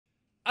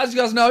as you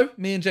guys know,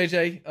 me and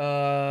JJ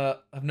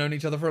have known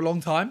each other for a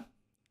long time.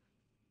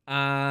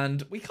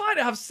 And we kind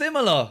of have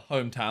similar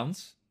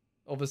hometowns.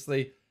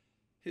 Obviously,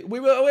 we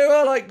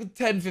were like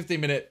 10,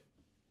 15 minute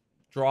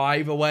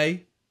drive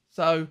away.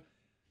 So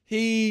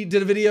he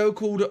did a video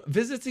called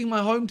Visiting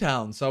My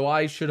Hometown. So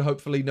I should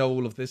hopefully know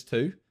all of this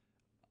too.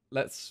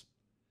 Let's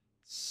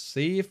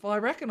see if I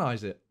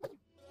recognize it.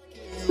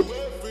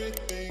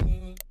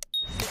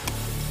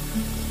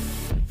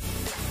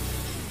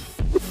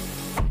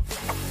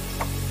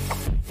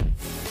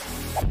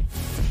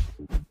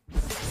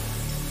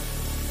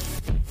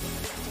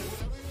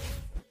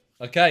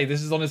 Okay,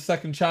 this is on his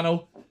second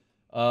channel.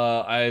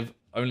 I've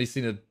only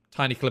seen a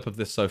tiny clip of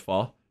this so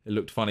far. It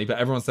looked funny, but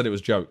everyone said it was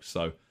jokes,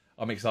 so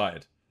I'm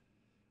excited.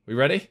 We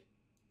ready?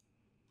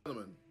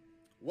 Gentlemen,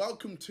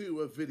 welcome to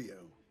a video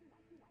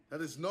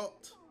that is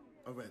not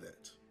a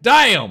Reddit.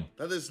 Damn!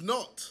 That is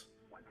not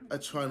a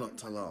try not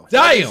to laugh.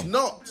 Damn! That is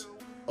not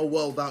a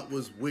well, that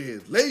was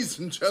weird. Ladies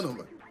and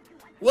gentlemen,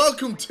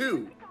 welcome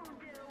to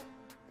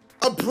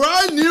a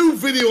brand new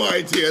video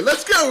idea.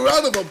 Let's get a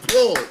round of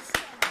applause.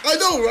 I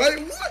know, right?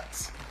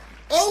 What?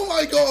 Oh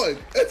my god!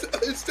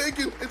 It's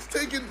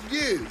taken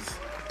years.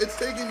 It's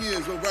taken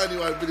years for a brand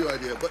new video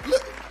idea, but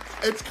look,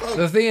 it's come.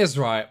 The thing is,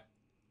 right?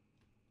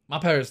 My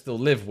parents still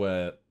live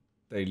where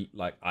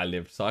I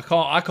live, so I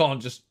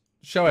can't just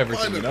show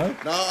everything, you know?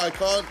 No, I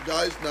can't,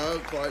 guys. No,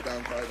 quiet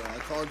down. I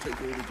can't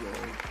take all the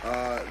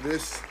glory.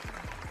 This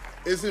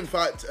is in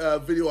fact a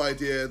video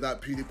idea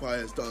that PewDiePie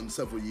has done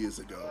several years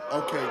ago.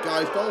 Okay,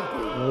 guys, don't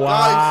boo. Wow.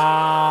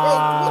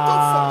 Guys, what the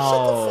fuck?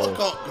 Shut the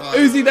fuck up, guys.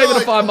 Uzi David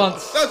of 5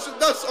 months.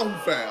 That's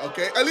unfair,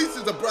 okay? At least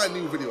it's a brand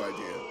new video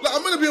idea. Like,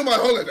 I'm gonna be on my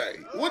holiday.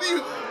 What do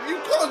you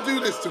can't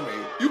do this to me.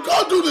 You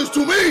can't do this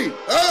to me!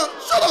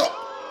 Shut up!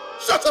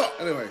 Shut up!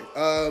 Anyway,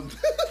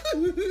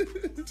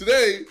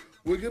 today,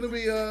 we're going to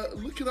be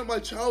looking at my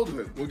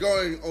childhood. We're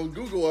going on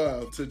Google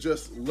Earth to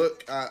just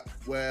look at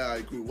where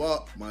I grew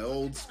up, my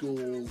old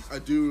schools. I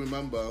do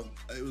remember,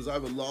 it was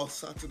either last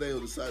Saturday or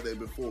the Saturday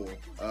before,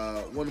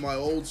 one of my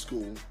old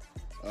school,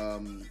 I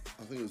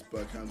think it was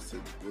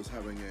Berkhamsted, was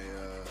having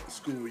a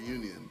school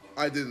reunion.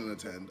 I didn't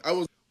attend.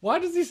 Why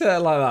does he say it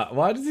like that?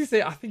 Why does he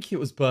say, I think it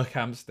was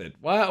Berkhamsted?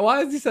 Why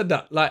has he said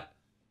that? Like,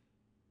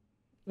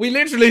 we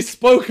literally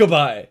spoke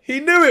about it. He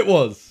knew it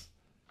was.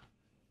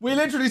 We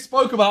literally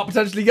spoke about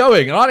potentially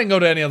going, and I didn't go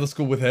to any other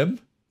school with him.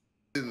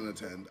 I didn't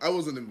attend. I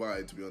wasn't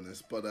invited, to be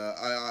honest, but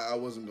I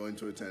wasn't going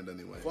to attend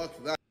anyway.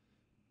 Fuck that.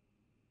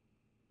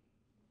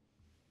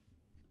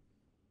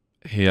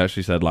 He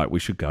actually said, like, we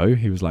should go.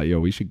 He was like, yo,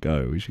 we should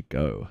go. We should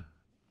go.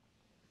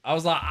 I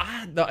was like,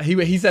 no.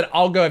 He said,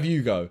 I'll go if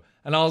you go.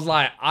 And I was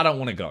like, I don't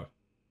want to go.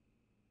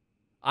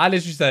 I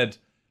literally said,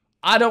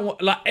 I don't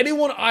want, like,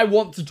 anyone I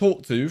want to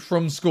talk to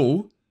from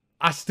school,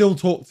 I still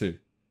talk to.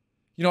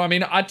 You know what I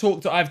mean? I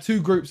have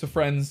 2 groups of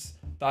friends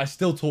that I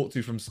still talk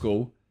to from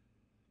school.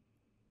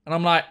 And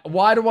I'm like,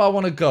 why do I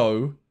want to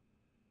go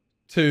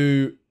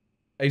to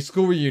a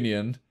school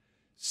reunion,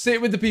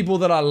 sit with the people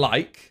that I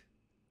like,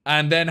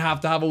 and then have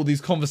to have all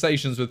these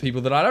conversations with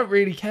people that I don't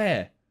really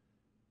care?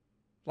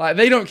 Like,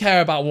 they don't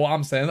care about what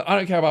I'm saying. I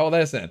don't care about what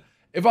they're saying.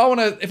 If I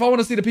want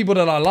to see the people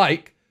that I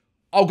like,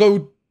 I'll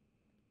go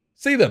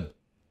see them.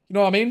 You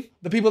know what I mean?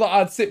 The people that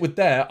I'd sit with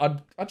there,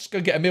 I'd just go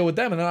get a meal with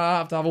them, and then I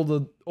have to have all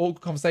the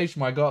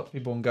conversation where I go up to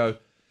people and go,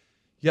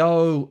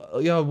 yo,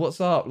 what's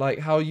up? Like,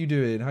 how are you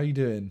doing? How you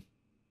doing?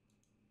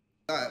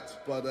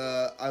 But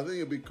I think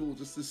it'd be cool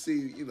just to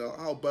see, you know,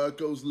 how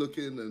Burko's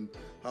looking and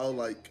how,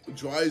 like,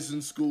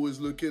 Dryzen School is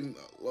looking.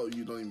 Well,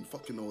 you don't even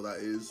fucking know what that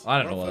is.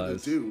 I don't know what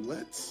that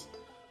is.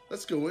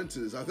 Let's go into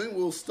this. I think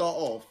we'll start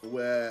off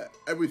where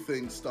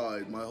everything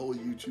started, my whole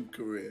YouTube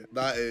career.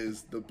 That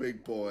is the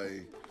big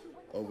boy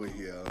over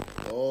here.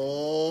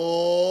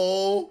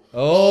 Oh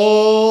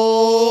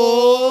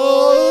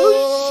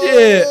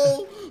shit.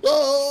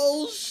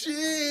 Oh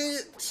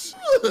shit.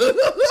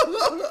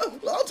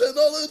 Our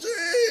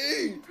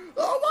technology.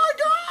 Oh my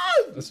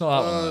god. That's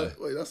not that one,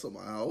 wait, that's not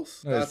my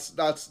house. No,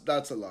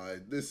 that's a lie.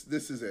 This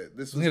is it.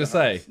 This was I was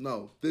gonna say.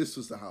 No, this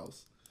was the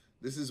house.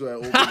 This is where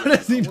all How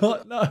does he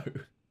not know?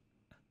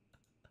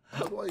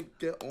 How do I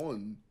get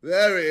on?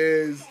 There it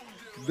is.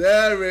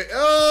 There it.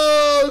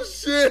 Oh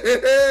shit.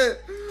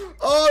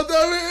 Oh,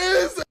 there it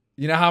is.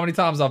 You know how many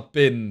times I've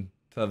been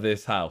to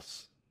this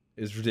house?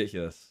 It's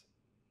ridiculous.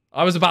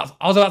 I was about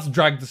to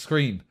drag the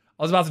screen.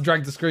 I was about to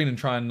drag the screen and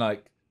try and,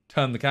 like,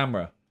 turn the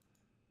camera.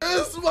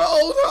 It's my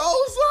old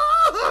house.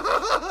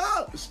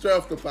 Straight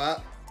off the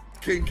bat,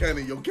 King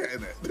Kenny, you're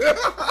getting it.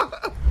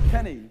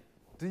 Kenny,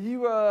 do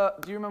you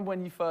remember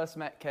when you first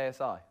met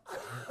KSI?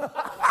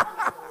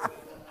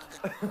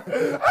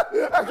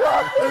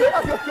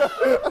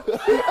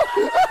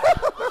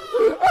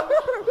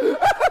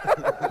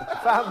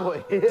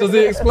 Fanboy. Does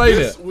he explain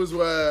This it? was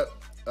where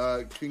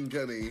King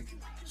Kenny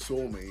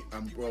saw me,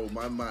 and bro,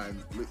 my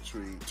man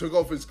literally took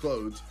off his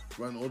clothes,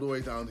 ran all the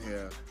way down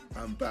here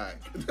and back.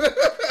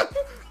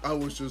 I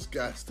was just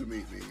gassed to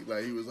meet me.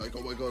 Like, he was like,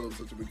 oh my God, I'm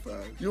such a big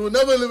fan. You will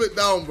never live it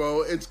down,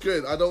 bro. It's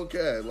good. I don't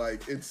care.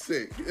 Like, it's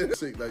sick. It's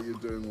sick that you're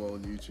doing well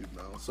on YouTube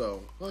now.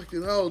 So,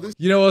 fucking hell. This.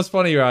 You know what's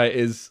funny, right,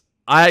 is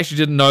I actually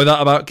didn't know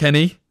that about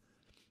Kenny.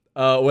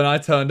 When I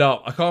turned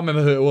up, I can't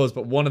remember who it was,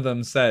 but one of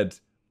them said,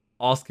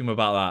 ask him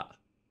about that.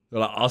 They're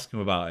like, ask him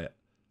about it.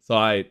 So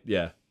I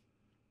didn't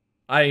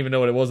even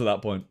know what it was at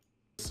that point.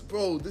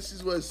 Bro, this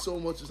is where so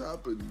much has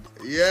happened.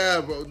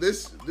 Yeah, bro.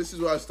 This is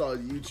where I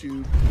started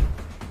YouTube.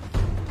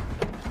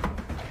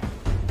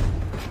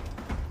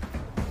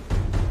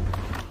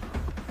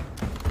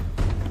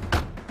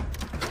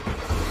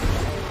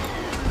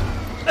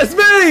 It's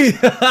me!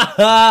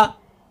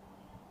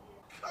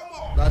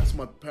 That's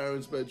my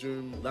parents'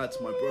 bedroom. That's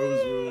my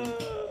bro's room.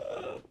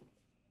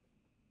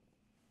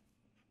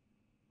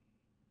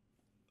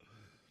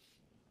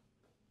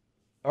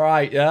 All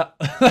right, yeah.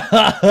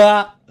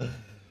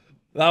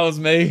 That was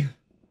me.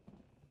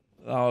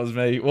 That was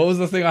me. What was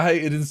the thing I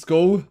hated in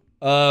school?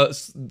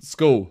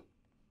 School.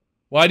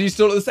 Why do you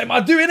still look the same?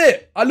 I'm doing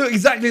it. I look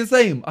exactly the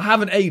same. I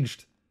haven't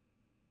aged.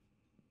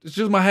 It's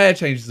just my hair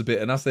changes a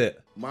bit and that's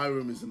it. My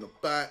room is in the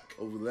back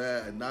over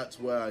there, and that's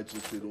where I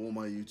just did all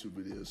my YouTube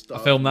videos.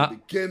 I filmed that.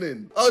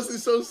 Beginning. Oh, this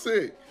is so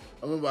sick.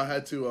 I remember I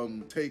had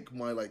to take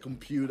my like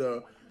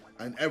computer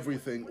and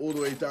everything all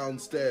the way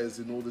downstairs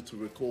in order to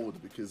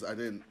record because I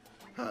didn't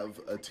have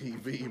a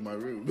TV in my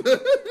room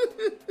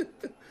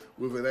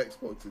with an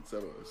Xbox,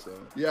 etc. So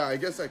yeah, I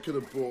guess I could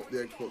have brought the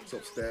Xbox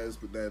upstairs,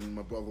 but then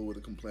my brother would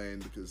have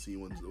complained because he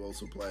wanted to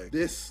also play.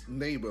 This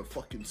neighbor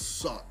fucking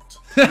sucked.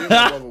 Me and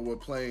my brother were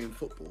playing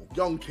football,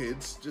 young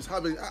kids just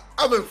having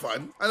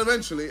fun, and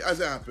eventually, as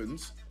it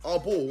happens, our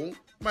ball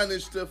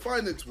managed to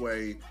find its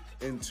way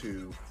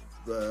into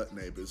the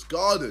neighbor's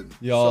garden.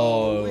 Yo.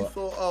 So we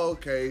thought, oh,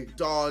 okay,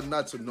 darn,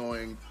 that's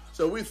annoying.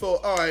 So we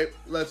thought, all right,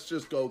 let's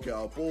just go get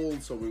our ball.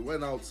 So we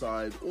went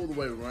outside all the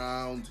way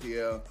around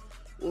here,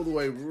 all the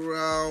way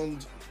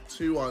around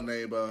to our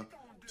neighbor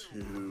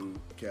to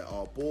get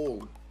our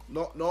ball.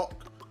 Knock,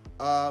 knock.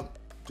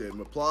 Didn't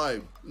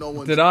reply. No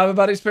one. Did I have a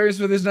bad experience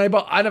with his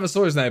neighbor? I never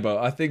saw his neighbor.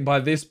 I think by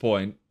this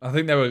point, I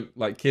think they were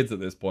like kids at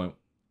this point.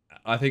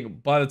 I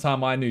think by the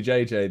time I knew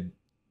JJ,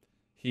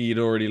 he'd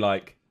already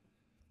like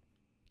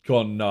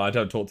gone, no, I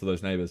don't talk to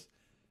those neighbors.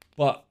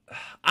 But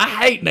I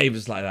hate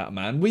neighbors like that,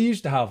 man. We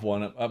used to have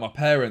one at my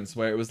parents'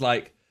 where it was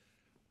like,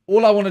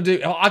 all I want to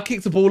do, I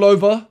kicked the ball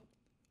over.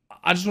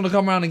 I just want to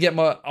come around and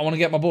I want to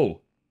get my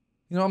ball.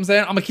 You know what I'm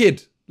saying? I'm a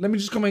kid. Let me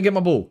just come and get my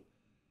ball.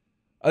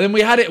 And then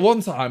we had it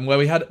one time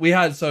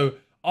where so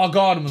our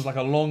garden was like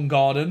a long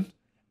garden.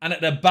 And at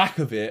the back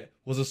of it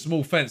was a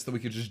small fence that we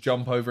could just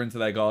jump over into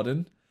their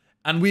garden.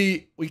 And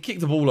we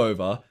kicked the ball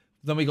over.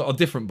 Then we got a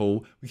different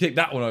ball. We kicked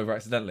that one over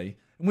accidentally.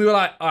 And we were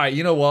like, all right,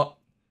 you know what?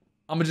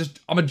 I'm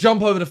gonna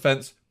jump over the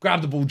fence,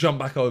 grab the ball, jump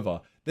back over.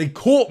 They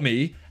caught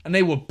me and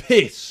they were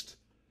pissed.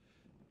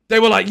 They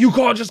were like, you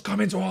can't just come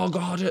into our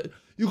garden.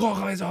 You can't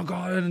come into our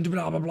garden and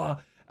blah, blah, blah.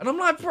 And I'm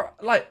like, bro,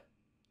 like,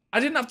 I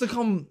didn't have to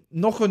come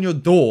knock on your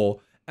door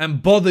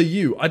and bother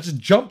you. I just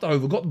jumped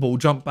over, got the ball,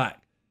 jumped back.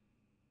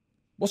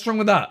 What's wrong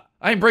with that?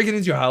 I ain't breaking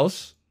into your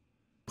house.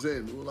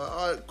 We were like,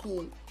 all right,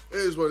 cool. It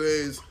is what it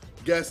is.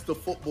 Guess the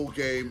football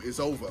game is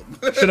over.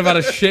 Should have had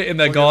a shit in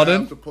their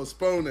garden. Have to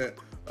postpone it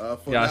for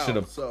yeah, now. I should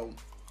have. So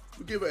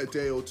we give it a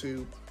day or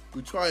two.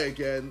 We try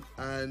again,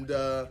 and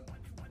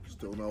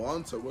still no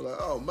answer. We're like,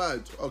 oh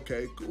man,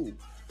 okay, cool.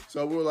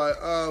 So we're like,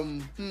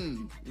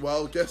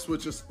 well, guess we're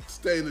just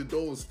staying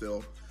indoors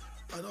still.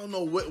 I don't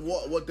know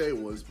what day it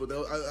was, but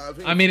I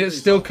think. I mean, it's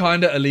still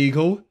kind of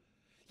illegal.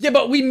 Yeah,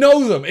 but we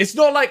know them. It's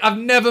not like I've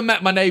never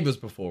met my neighbors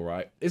before,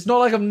 right? It's not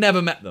like I've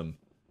never met them.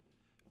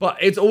 But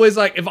it's always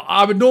like, if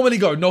I would normally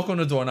go knock on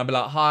the door and I'd be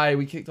like, hi,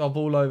 we kicked our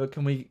ball over.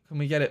 Can we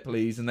get it,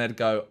 please? And they'd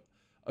go,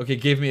 okay,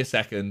 give me a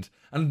second.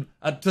 And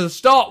to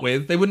start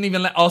with, they wouldn't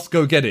even let us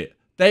go get it.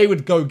 They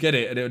would go get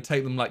it and it would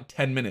take them like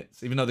 10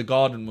 minutes, even though the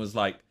garden was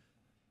like,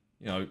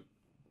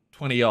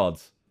 20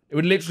 yards. It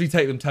would literally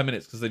take them 10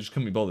 minutes because they just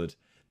couldn't be bothered.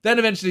 Then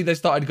eventually they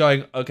started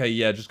going, okay,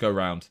 yeah, just go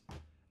round.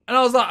 And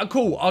I was like,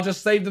 cool, I'll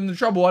just save them the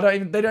trouble. They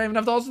don't even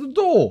have to answer the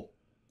door.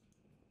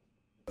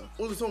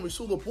 All the time we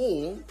saw the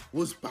ball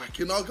was back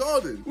in our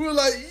garden. We were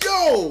like,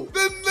 yo,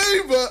 the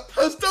neighbor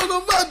has done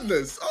a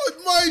madness. Oh,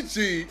 my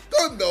G,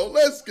 don't know,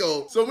 let's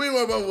go. So me and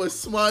my brother were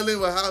smiling,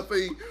 we're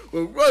happy.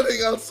 We're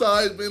running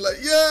outside, being like,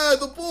 yeah,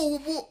 the ball.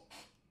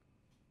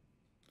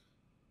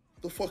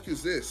 The fuck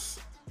is this?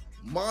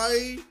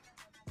 My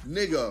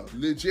nigga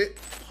legit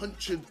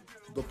punched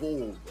the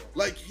ball, bro.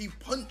 Like, he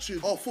punched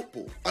our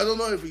football. I don't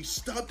know if he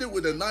stabbed it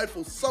with a knife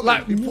or something.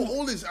 Like, he put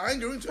all his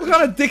anger into it. What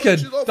kind of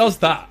dickhead does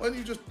that? Why don't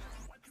you just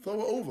throw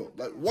it over?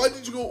 Like, why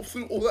did you go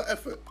through all that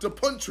effort to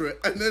puncture it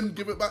and then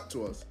give it back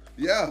to us?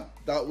 Yeah,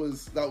 that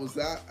was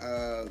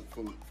that.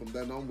 From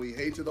then on, we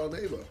hated our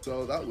neighbor.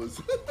 So that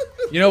was.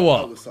 You know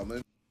what? That was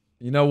something.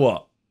 You know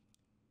what?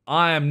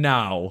 I am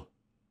now.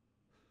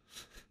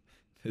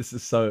 This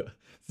is so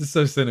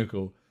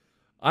cynical.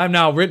 I am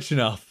now rich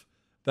enough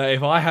that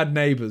if I had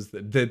neighbors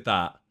that did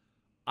that,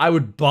 I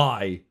would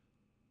buy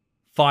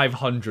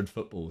 500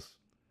 footballs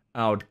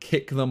and I would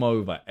kick them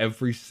over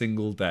every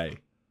single day.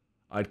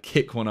 I'd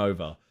kick one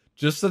over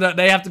just so that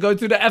they have to go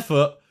through the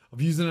effort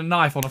of using a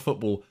knife on a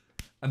football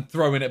and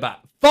throwing it back.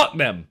 Fuck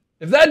them.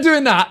 If they're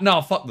doing that,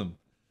 no, fuck them.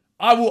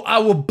 I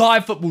will buy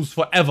footballs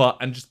forever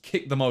and just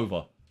kick them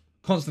over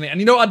constantly. And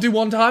you know what I'd do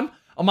one time?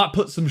 I might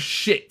put some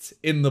shit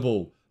in the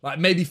ball. Like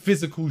maybe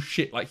physical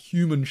shit, like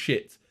human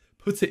shit.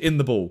 Put it in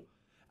the ball.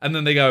 And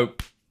then they go,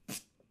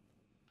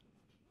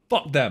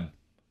 fuck them.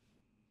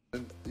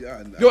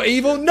 Yeah, You're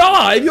evil?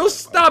 No, if you're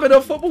stabbing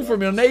a football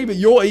from your neighbor,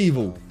 you're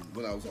evil.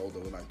 When I was older,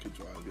 when I could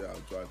drive, yeah, I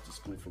would drive to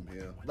school from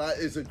here. That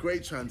is a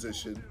great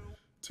transition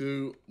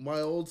to my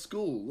old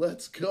school.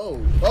 Let's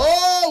go.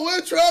 Oh,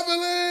 we're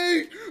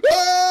traveling!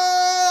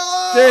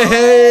 Oh,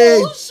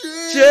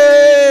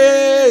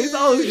 Jeez!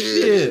 Oh,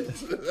 shit!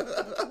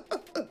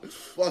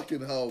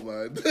 Fucking hell,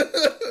 man.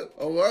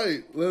 All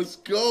right, let's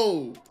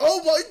go.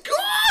 Oh my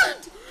God!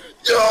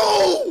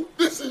 Yo!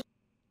 This is...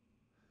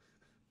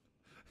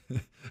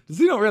 Does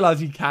he not realize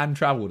he can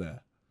travel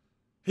there?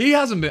 He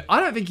hasn't been...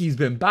 I don't think he's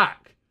been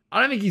back. I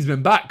don't think he's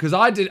been back because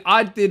I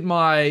did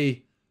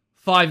my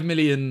 5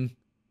 million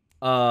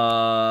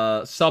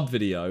sub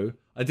video.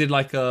 I did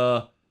like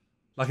a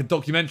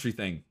documentary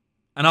thing,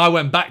 and I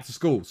went back to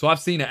school, so I've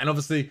seen it. And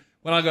obviously,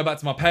 when I go back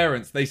to my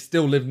parents, they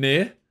still live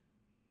near.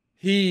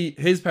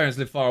 His parents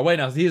live far away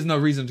now, so he has no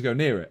reason to go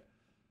near it.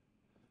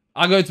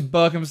 I go to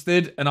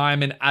Berkhamsted, and I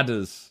am in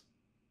Adders.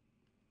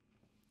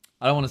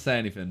 I don't want to say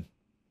anything.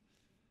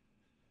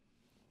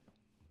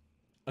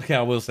 Okay,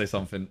 I will say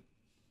something.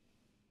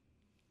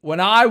 When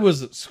I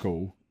was at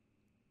school,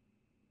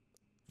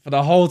 for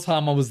the whole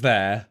time I was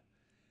there,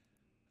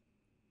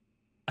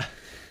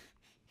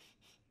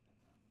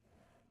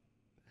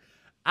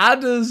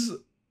 Adders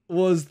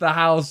was the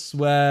house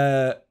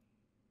where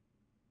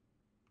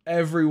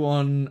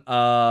everyone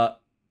who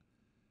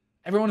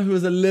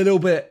was a little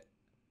bit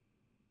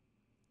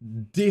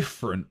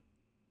different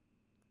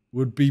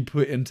would be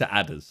put into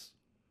Adders.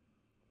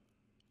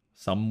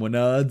 Some were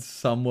nerds,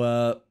 some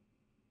were...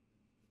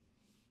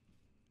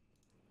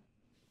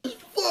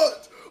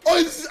 What?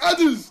 Oh, this is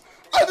Adders!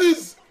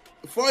 Adders!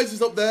 Fries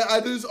is up there,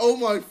 Adders. Oh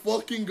my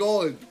fucking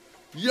God.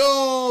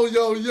 Yo,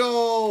 yo,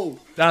 yo.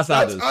 That's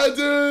Adders.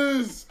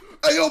 Adders.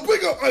 Hey, yo,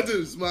 big up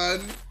Adders,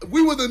 man.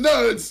 We were the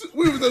nerds.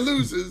 We were the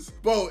losers.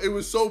 Bro, it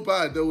was so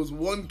bad. There was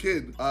one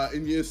kid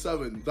in year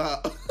 7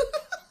 that...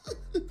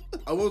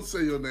 I won't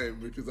say your name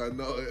because I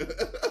know it.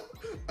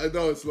 I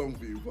know it's long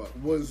for you, but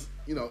was,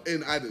 you know,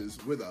 in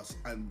Adders with us.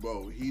 And,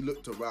 bro, he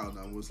looked around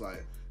and was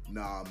like,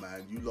 nah,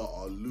 man, you lot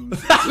are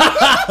losers.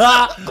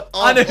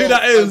 I know who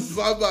that is.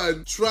 My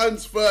man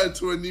transferred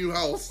to a new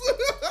house.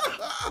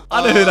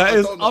 I know who that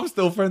is. I'm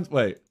still friends.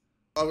 Wait.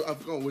 I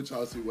forgot which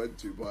house he went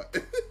to, but...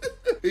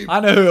 I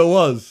know who it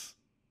was.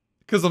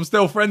 Because I'm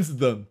still friends with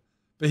them.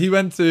 But he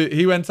went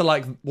to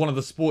like one of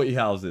the sporty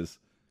houses.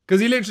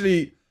 Because he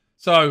literally...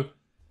 So,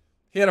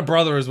 he had a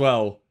brother as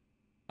well.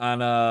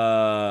 And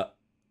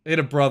he had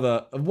a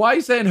brother. Why are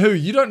you saying who?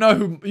 You don't know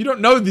who... You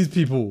don't know these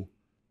people.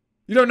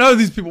 You don't know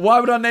these people. Why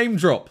would I name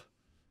drop?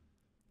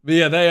 But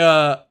yeah,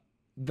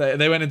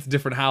 they went into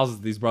different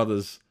houses, these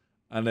brothers.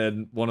 And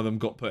then one of them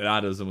got put in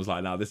Adders and was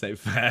like, "No, this ain't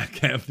fair.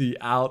 Get me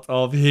out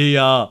of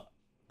here."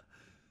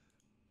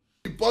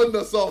 He bunned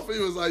us off. He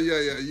was like,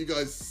 yeah, you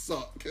guys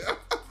suck.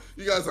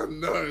 You guys are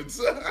nerds.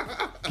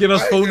 Give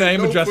us full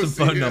name, address, and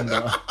phone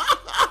number.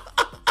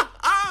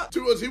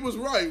 To us, he was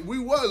right. We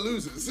were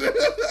losers.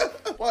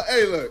 But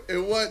hey, look, it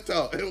worked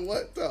out. It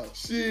worked out.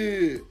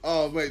 Shit.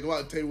 Oh, mate,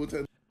 what table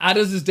 10?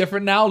 Adders is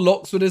different now.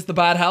 Lockswood is the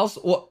bad house.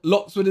 What?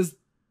 Lockswood is...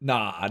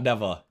 Nah,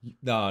 never.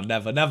 No,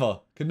 never.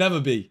 Could never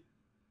be.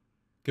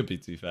 Could be,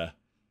 to be fair.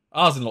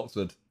 I was in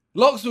Lockswood.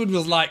 Lockswood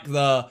was like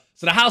the...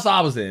 So the house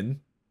I was in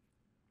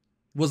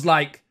was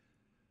like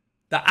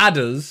the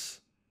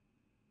Adders.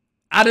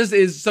 Adders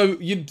is... So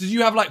did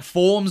you have like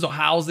forms or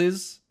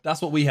houses?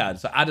 That's what we had.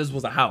 So Adders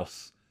was a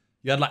house.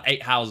 You had like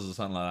 8 houses or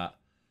something like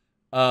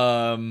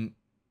that.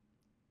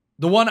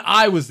 The one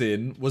I was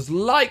in was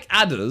like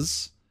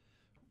Adders,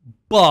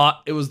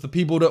 but it was the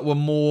people that were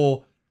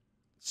more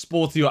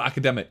sporty or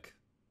academic.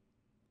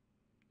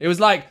 It was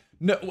like...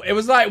 No, it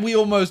was like we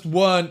almost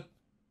weren't...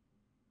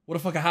 What the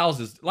fuck are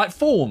houses? Like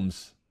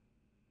forms.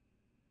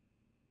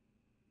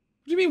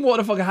 What do you mean, what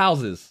the fuck are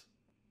houses?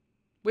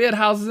 We had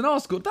houses in our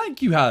school.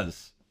 Thank you,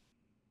 Haz.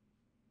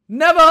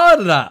 Never heard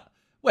of that.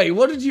 Wait,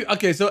 what did you...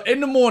 Okay, so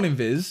in the morning,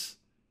 Viz,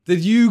 did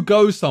you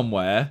go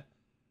somewhere?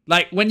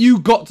 Like, when you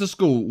got to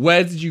school,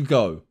 where did you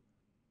go?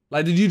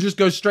 Like, did you just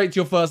go straight to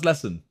your first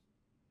lesson?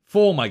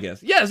 Form, I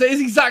guess. Yeah, so it's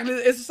exactly...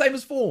 It's the same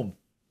as form.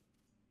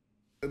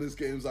 Tennis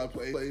games I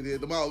played here,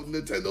 the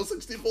Nintendo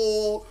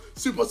 64,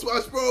 Super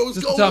Smash Bros.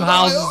 Just the term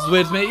houses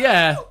with me,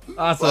 yeah.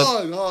 That's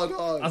hard.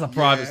 That's a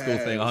private school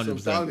thing, 100%.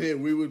 So down here,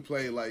 we would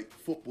play like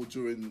football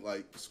during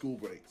like school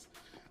breaks,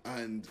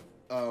 and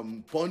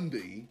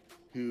Bondi,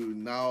 who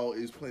now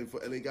is playing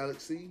for LA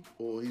Galaxy,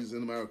 or he's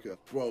in America,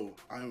 bro.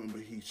 I remember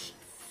he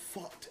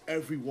fucked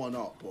everyone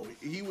up, bro.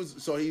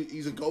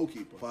 He's a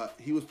goalkeeper, but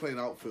he was playing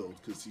outfield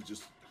because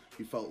he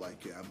He felt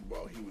like it, and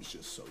bro, he was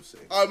just so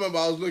sick. I remember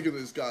I was looking at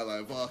this guy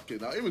like,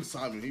 fucking, even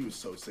Simon, he was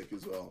so sick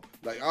as well.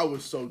 Like, I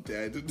was so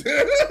dead.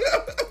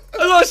 I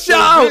got a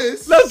shout!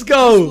 Let's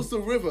go! This was the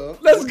river.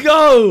 Let's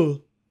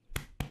go!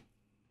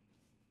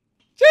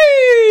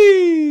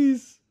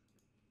 Jeez!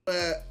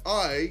 Where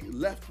I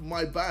left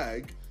my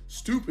bag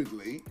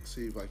stupidly.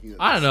 See if I can get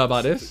I don't know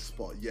about this.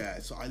 spot. Yeah,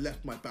 so I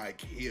left my bag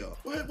here.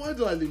 Why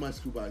did I leave my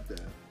school bag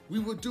there? We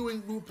were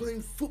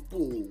playing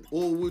football,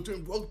 or we were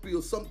doing rugby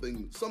or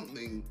something.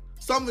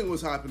 Something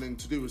was happening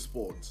to do with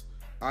sports,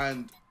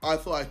 and I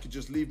thought I could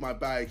just leave my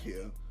bag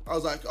here. I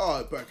was like,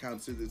 oh,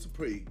 Berkhamsted, it's a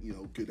pretty,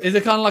 good. Is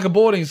it kind of like a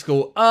boarding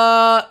school?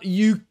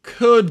 You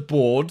could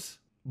board,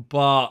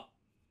 but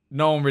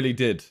no one really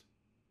did.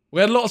 We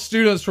had a lot of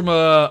students from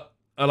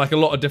like a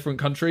lot of different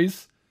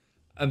countries,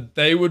 and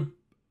they would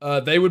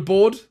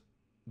board,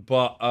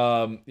 but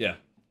yeah,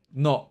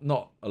 not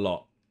a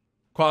lot.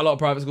 Quite a lot of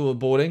private school were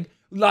boarding.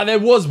 Like, there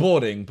was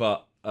boarding,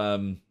 but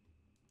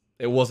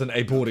it wasn't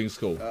a boarding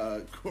school.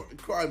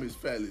 Crime is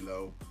fairly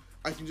low.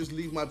 I can just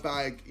leave my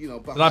bag,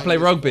 behind. Did I play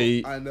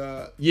rugby? And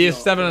year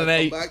 7 and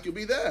 8. Back, you'll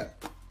be there.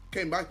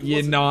 Came back.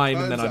 Year 9,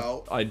 and then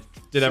I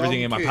did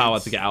everything in my power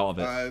to get out of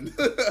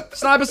it.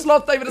 Sniper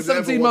Sloth, David, at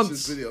 17 months.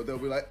 This video, they'll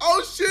be like,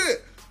 "Oh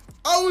shit,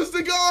 I was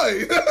the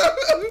guy."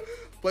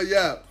 But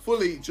yeah,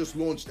 fully just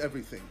launched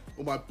everything.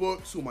 All my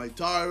books, all my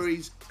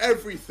diaries,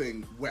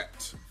 everything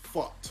wet,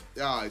 fucked.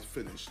 Yeah, it's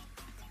finished.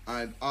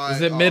 And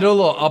is it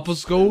middle or upper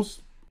school?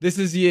 This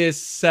is year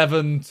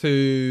 7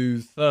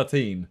 to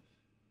 13.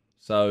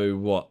 So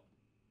what?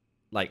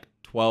 Like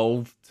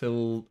 12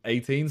 till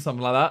 18,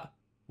 something like that.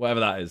 Whatever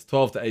that is,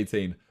 12 to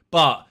 18.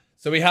 But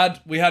so we had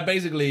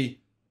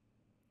basically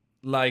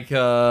like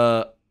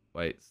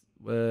wait,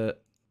 where?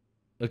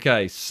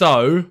 Okay,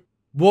 so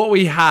what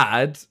we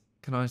had.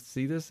 Can I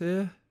see this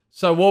here?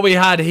 So what we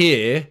had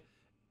here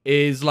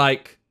is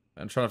like,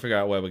 I'm trying to figure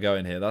out where we're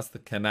going here. That's the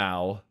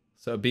canal.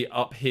 So it'd be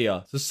up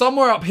here. So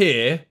somewhere up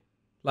here,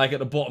 like at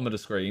the bottom of the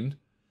screen,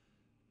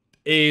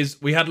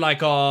 is we had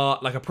like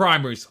a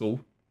primary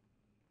school.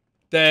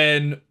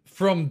 Then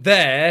from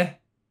there,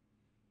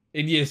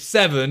 in year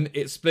 7,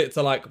 it split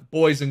to like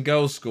boys and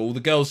girls school. The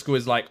girls school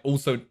is like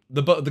also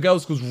the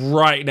girls school's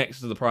right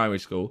next to the primary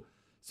school.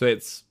 So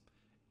it's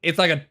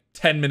like a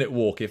 10-minute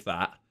walk, if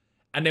that.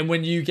 And then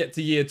when you get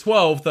to year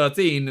 12,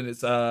 13, and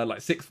it's like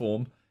 6th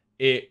form,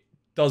 it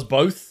does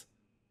both.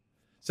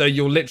 So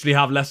you'll literally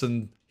have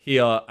lesson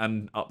here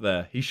and up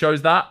there. He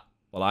shows that.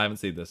 Well, I haven't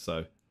seen this,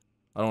 so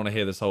I don't want to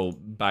hear this whole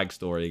bag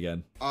story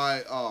again.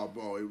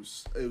 Bro, it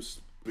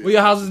was. Were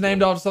your houses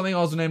named after something?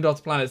 Ours were named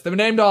after planets. They were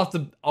named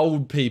after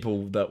old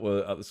people that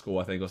were at the school,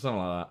 I think, or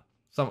something like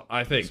that.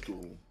 I think. That's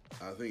cool.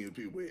 I think it'd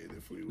be weird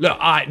if we. Look,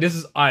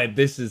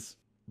 this is,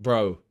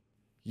 bro.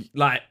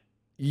 Like,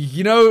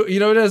 you know,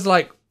 there's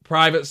like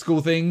private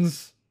school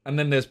things, and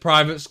then there's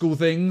private school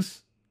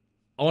things.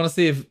 I want to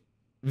see if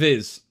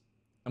Viz,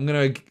 I'm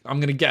gonna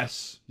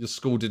guess your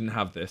school didn't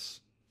have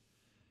this.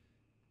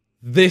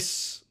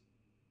 This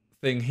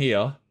thing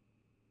here,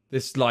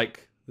 this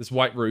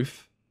white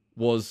roof,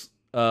 was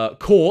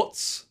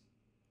courts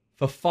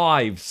for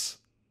 5s.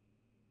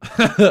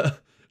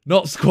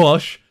 Not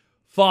squash,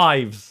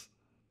 5s.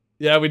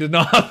 Yeah, we did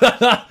not have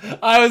that.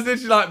 I was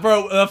literally like,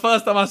 bro, the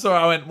first time I saw it,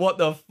 I went, what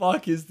the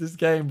fuck is this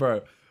game,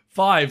 bro?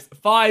 5s.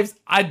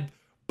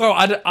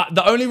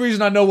 The only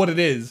reason I know what it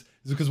is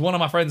because one of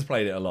my friends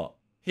played it a lot.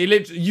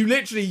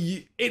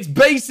 It's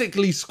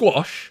basically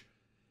squash,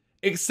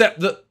 except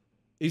that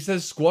he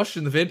says squash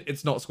in the vid.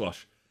 It's not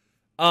squash.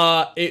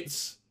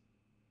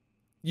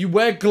 You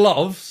wear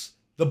gloves.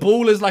 The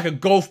ball is like a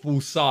golf ball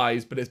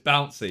size, but it's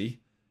bouncy.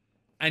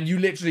 And you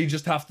literally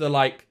just have to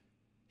like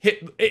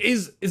hit.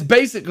 It's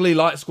basically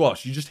like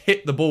squash. You just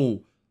hit the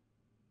ball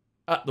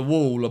at the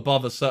wall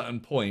above a certain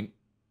point.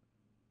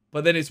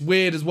 But then it's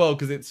weird as well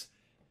because it's,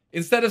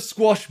 instead of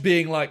squash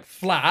being like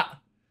flat,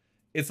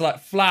 it's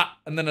like flat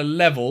and then a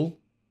level.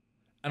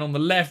 And on the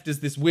left is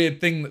this weird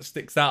thing that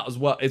sticks out as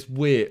well. It's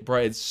weird, bro.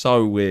 It's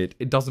so weird.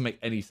 It doesn't make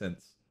any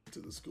sense. To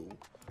the school.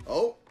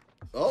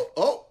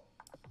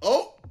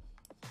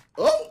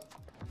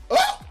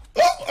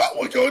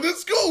 We're going to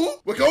school.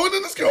 We're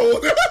going to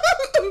school.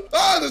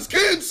 There's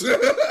kids.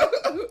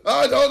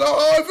 I don't know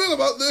how I feel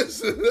about this.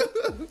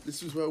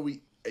 This was where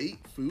we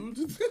ate food.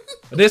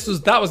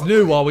 That was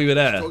new while we were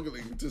there. I'm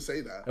struggling to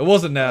say that. It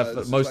wasn't there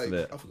for most of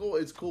it. I forgot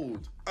what it's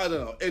called. I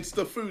don't know. It's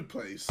the food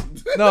place.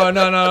 No.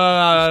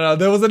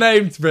 There was a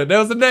name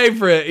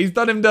for it. He's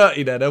done him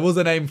dirty there. There was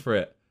a name for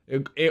it.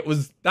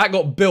 That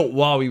got built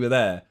while we were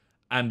there.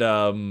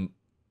 And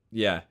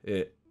yeah,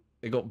 it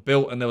got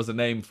built and there was a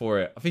name for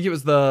it. I think it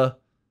was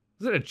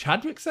was it a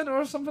Chadwick Center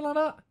or something like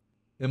that?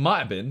 It might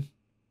have been.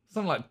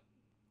 Something like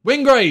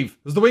Wingrave.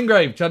 It was the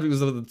Wingrave. Chadwick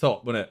was at the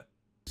top, wasn't it?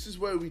 This is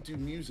where we do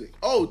music.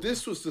 Oh,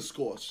 this was the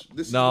squash.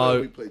 This is where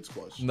we played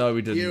squash. No,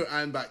 we didn't. Here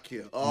and back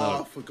here.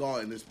 Oh, I've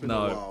forgotten. It's been a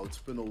while. It's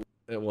been a while.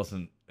 It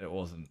wasn't.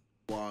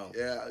 Wow.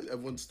 Yeah,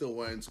 everyone's still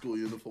wearing school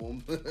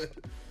uniform.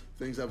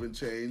 Things haven't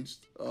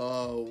changed.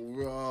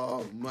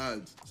 Oh,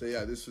 mad. So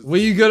yeah, this was. Were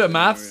you good at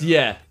maths?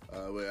 Yeah.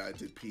 where I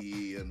did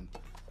PE and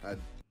had...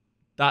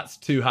 That's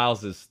 2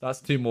 houses. That's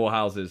 2 more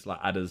houses, like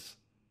adders.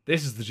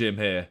 This is the gym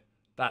here.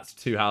 That's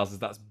 2 houses.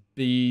 That's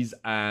Bees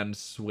and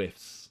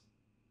Swifts.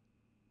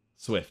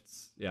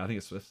 Swifts. Yeah, I think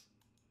it's Swifts.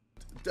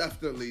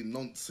 Definitely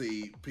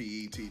Nancy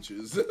PE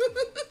teachers.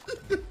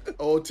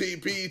 Or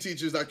PE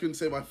teachers that couldn't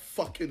say my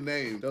fucking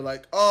name. They're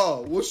like,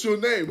 oh, what's your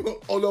name?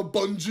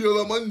 Olabunji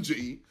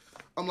Olamunji.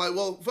 I'm like,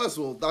 well, first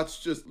of all, that's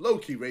just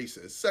low-key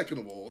racist. Second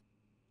of all,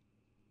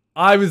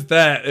 I was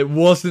there. It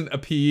wasn't a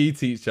PE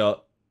teacher.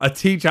 A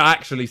teacher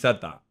actually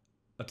said that.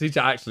 A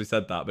teacher actually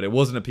said that, but it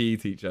wasn't a PE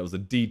teacher. It was a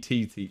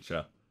DT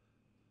teacher.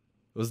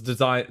 It was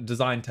a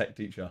design tech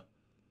teacher.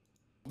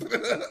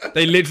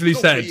 They literally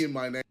said,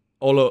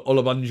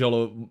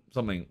 Olabunji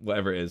something,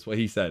 whatever it is, what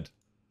he said.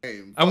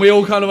 And we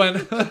all kind of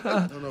went...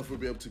 I don't know if we'll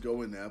be able to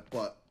go in there,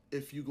 but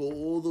if you go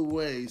all the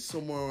way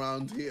somewhere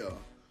around here,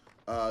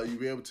 you'll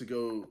be able to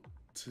go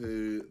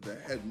to the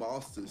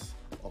headmaster's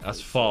office.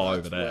 That's far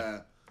over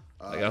there.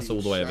 Where, that's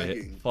all the way over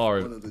here. Far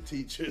over. One of the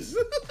teachers.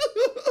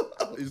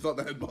 He's not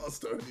the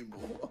headmaster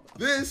anymore.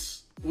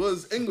 This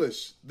was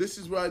English. This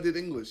is where I did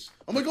English.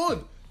 Oh my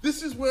god!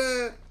 This is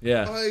where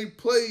I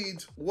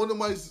played one of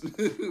my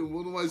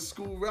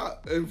school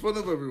rap in front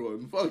of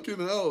everyone. Fucking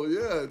hell,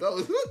 yeah, that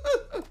was...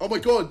 Oh my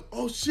god,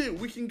 oh shit,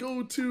 we can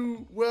go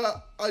to where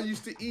I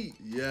used to eat.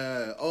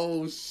 Yeah,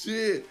 oh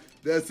shit.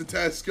 There's the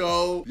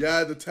Tesco.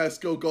 Yeah, the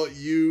Tesco got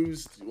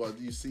used. Well,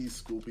 you see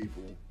school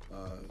people.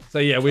 So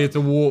yeah, we had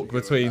to walk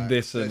between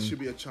this and... There should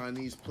be a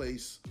Chinese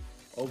place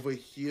over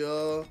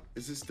here.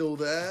 Is it still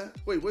there?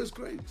 Wait, where's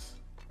Greg's?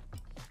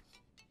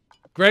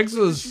 Greg's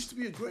was... This used to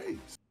be a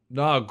Greg's.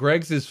 No,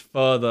 Greg's is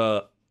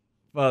further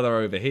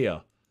over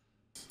here.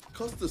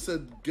 Costa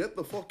said, get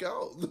the fuck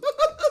out.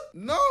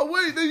 No,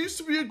 wait, there used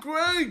to be a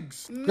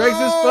Greg's. Greg's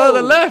is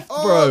further left, bro.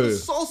 Oh, the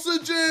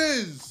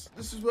sausages.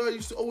 This is where I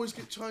used to always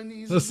get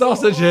Chinese. The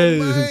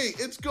sausages. Oh, mate,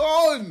 it's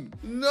gone.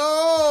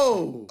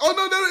 No. Oh,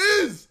 no, there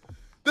it is.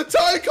 The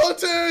Thai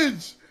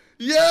cottage.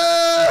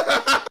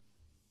 Yeah.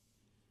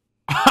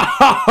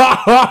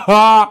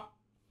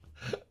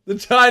 The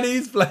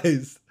Chinese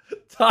place.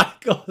 Thai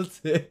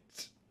cottage.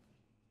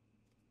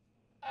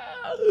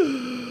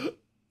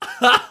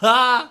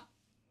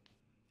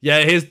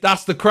 Yeah,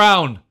 that's the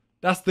crown.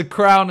 That's the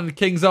crown and the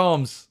king's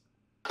arms.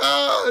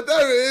 Ah,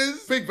 there it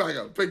is. Big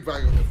banger, big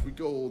banger. If we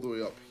go all the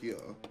way up here,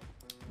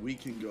 we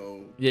can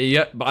go.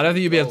 Yeah, but I don't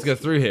think you'll be able to go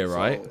through here,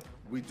 right? So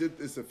we did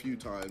this a few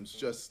times,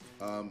 just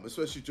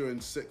especially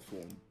during sixth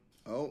form.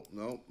 Oh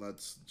no,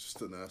 that's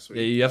just a nursery.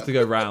 Yeah, you have to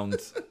go round.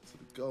 So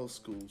the girls'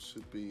 school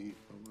should be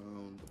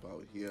around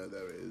about here.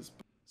 There it is.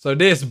 So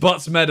this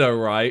Butts Meadow,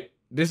 right?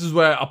 This is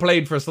where I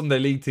played for a Sunday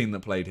League team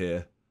that played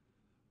here.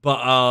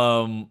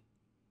 But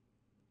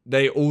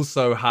they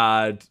also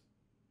had,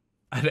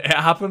 and it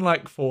happened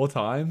like 4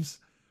 times,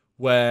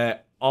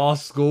 where our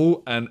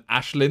school and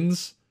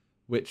Ashland's,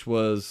 which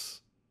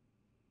was,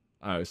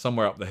 oh,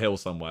 somewhere up the hill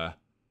somewhere.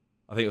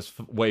 I think it was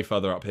way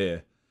further up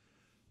here.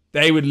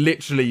 They would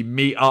literally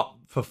meet up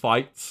for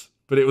fights.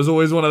 But it was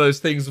always one of those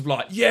things of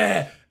like,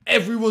 yeah,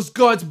 everyone's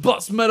going to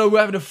Butts Meadow, we're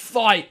having a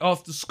fight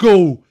after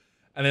school.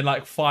 And then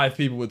like 5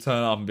 people would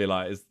turn up and be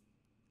like,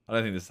 I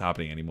don't think this is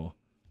happening anymore.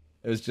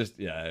 It was just,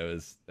 yeah,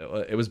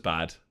 it was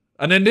bad.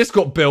 And then this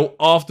got built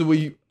after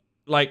we,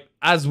 like,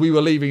 as we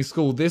were leaving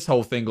school, this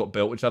whole thing got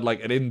built, which had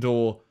like an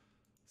indoor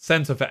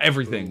center for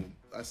everything.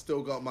 Ooh, I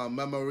still got my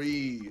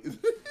memory.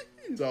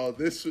 So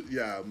this,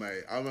 yeah,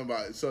 mate, I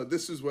remember. So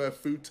this is where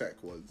food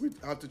tech was. We'd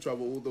have to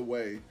travel all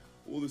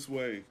this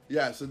way.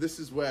 Yeah, so this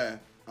is where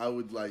I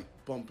would like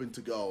bump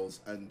into girls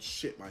and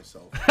shit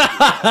myself.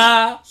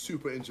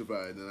 Super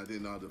introverted and I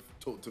didn't know how to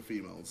talk to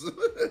females.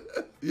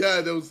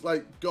 Yeah, there was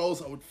like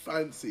girls I would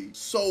fancy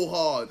so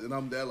hard and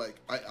I'm there like,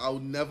 I'll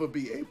never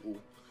be able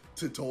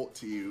to talk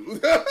to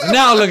you.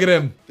 Now look at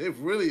him. They've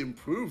really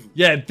improved.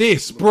 Yeah,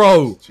 this,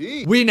 bro.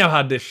 Jeez. We never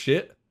had this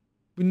shit.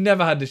 We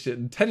never had this shit.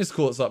 And tennis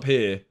courts up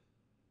here.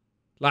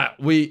 Like,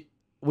 we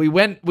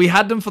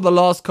had them for the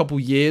last couple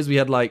years. We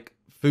had like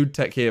food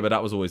tech here, but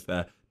that was always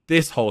there.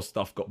 This whole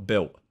stuff got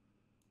built.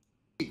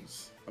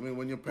 I mean,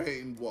 when you're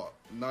paying, what,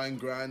 $9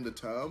 grand a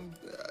term?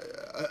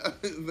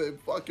 They're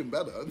fucking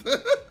better.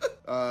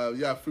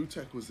 Yeah, food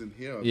tech was in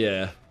here.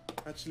 Yeah.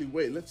 Actually,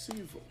 wait, let's see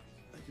if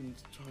I can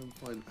try and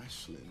find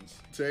Ashland's.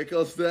 Take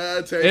us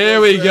there, Here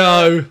we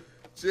go.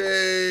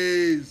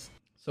 Jeez.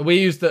 So we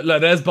used to, look,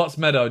 there's Butts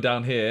Meadow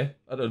down here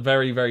at the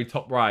very, very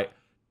top right.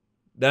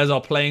 There's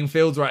our playing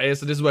fields right here.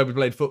 So this is where we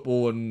played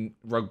football and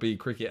rugby,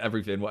 cricket,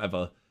 everything,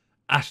 whatever.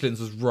 Ashland's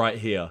was right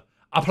here.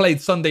 I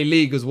played Sunday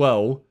League as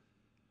well.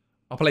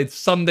 I played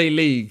Sunday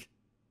League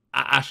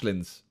at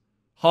Ashland's.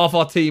 Half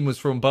our team was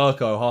from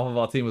Burko, half of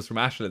our team was from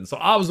Ashland's. So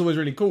I was always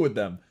really cool with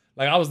them.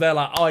 Like, I was there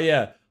like, oh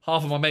yeah,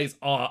 half of my mates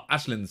are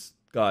Ashland's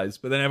guys.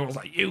 But then everyone was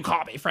like, you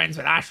can't be friends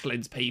with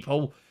Ashland's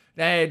people.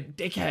 They're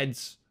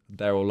dickheads.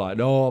 They're all like,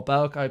 no,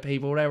 Burko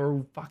people, they're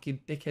all fucking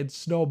dickhead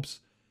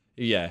snobs.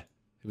 Yeah,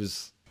 it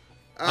was...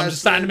 I'm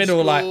just sat in the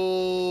middle like,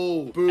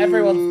 boo,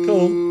 everyone's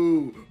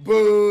cool.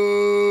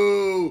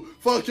 Boo!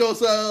 Fuck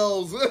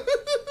yourselves!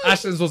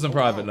 Ashland's wasn't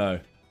private, no.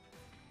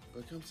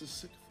 Bergkamp's the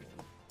sixth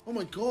form. Oh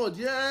my god,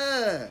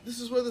 yeah! This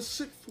is where the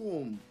sixth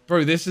form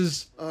Bro, this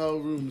is...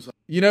 rooms are.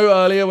 You know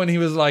earlier when he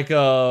was like, you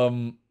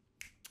know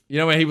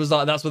when he was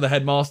like, that's where the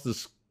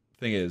headmaster's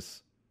thing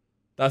is?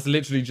 That's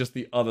literally just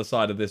the other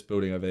side of this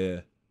building over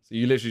here. So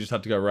you literally just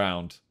had to go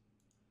around.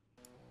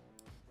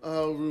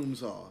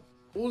 Rooms are.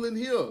 All in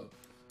here.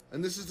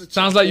 And this is the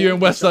Sounds like you in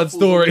West Side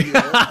Story.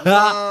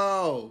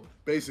 Wow!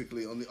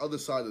 Basically, on the other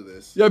side of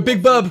this... Yo,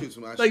 Big Bub!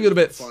 Thank you to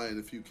bits. Find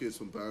a few kids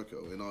from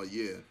Berko in our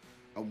year.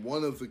 And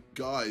one of the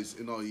guys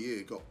in our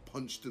year got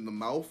punched in the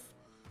mouth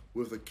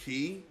with a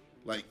key.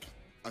 Like,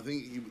 I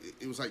think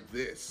it was like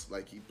this.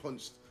 Like, he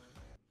punched...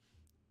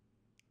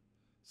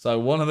 So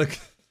one of the...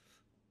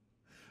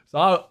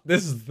 So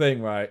this is the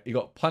thing, right? He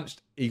got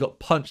punched.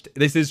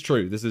 This is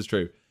true. This is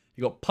true.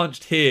 He got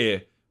punched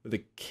here with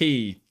a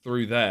key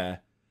through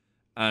there.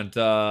 And,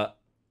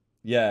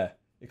 yeah.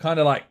 It kind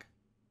of like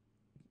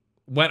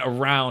went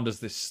around as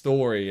this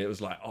story. It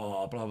was like,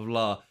 oh, blah, blah,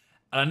 blah.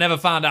 And I never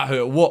found out who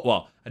it was.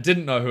 Well, I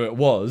didn't know who it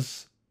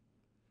was.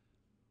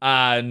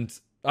 And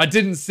I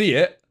didn't see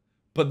it.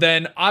 But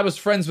then I was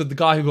friends with the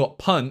guy who got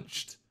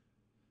punched.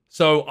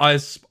 So I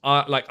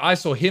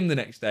saw him the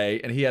next day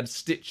and he had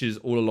stitches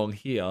all along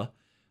here.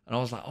 And I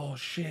was like, oh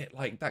shit,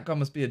 like that guy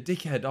must be a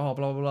dickhead. Oh,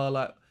 blah, blah, blah.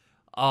 Like,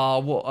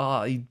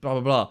 he blah,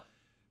 blah, blah.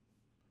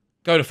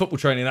 Go to football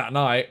training that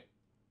night.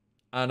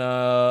 And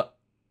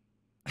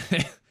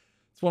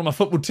it's one of my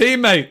football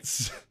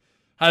teammates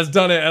has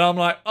done it. And I'm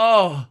like,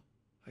 oh,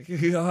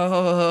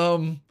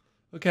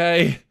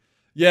 okay.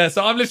 Yeah,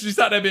 so I'm literally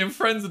sat there being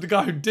friends with the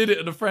guy who did it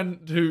and a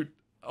friend who,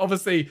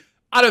 obviously,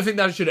 I don't think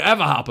that should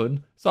ever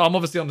happen. So I'm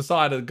obviously on the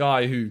side of the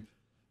guy who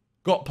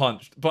got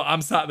punched. But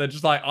I'm sat there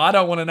just like, I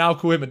don't want to now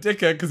call him a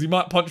dickhead because he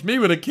might punch me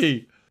with a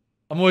key.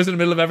 I'm always in the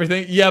middle of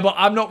everything. Yeah, but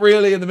I'm not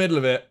really in the middle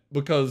of it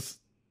because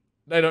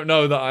they don't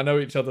know that I know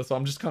each other. So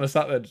I'm just kind of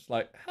sat there just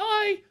like,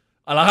 hi.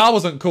 And like, I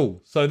wasn't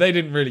cool. So they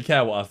didn't really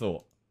care what I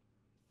thought.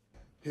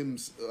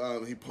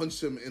 He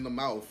punched him in the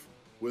mouth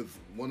with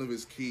one of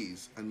his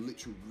keys and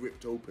literally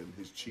ripped open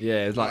his cheek.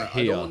 Yeah, it's like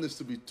here. I don't want this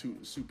to be too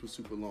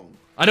super long.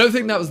 I don't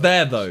think that was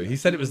there though. He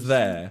said it was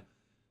there.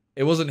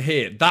 It wasn't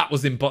here. That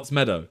was in Butts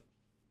Meadow.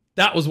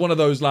 That was one of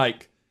those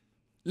like,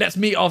 let's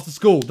meet after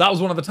school. That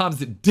was one of the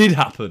times it did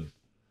happen.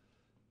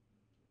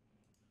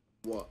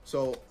 What?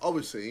 So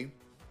obviously,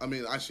 I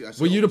mean, actually,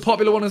 were you the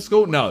popular one in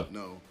school? No.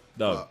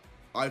 No.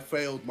 I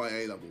failed my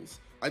A levels.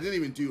 I didn't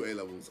even do A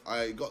levels.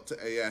 I got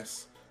to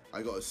AS.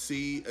 I got a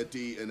C, a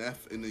D, an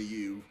F, and a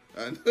U.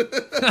 And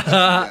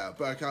yeah,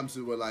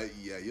 Berkhamsted were like,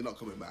 yeah, you're not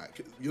coming back.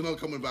 You're not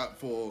coming back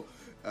for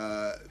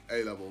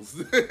A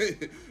levels.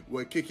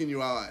 We're kicking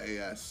you out at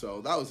AS.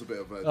 So that was a bit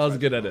of a. That was a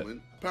good edit.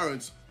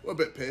 Parents were a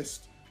bit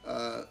pissed.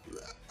 I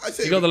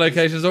say you got the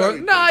locations all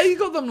right. Nah, he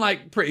got them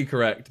like pretty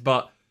correct,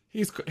 but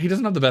he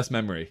doesn't have the best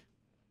memory.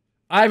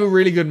 I have a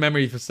really good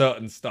memory for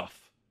certain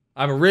stuff.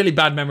 I have a really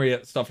bad memory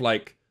at stuff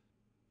like.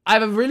 I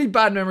have a really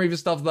bad memory for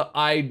stuff that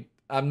I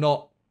am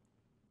not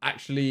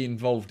actually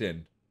involved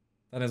in.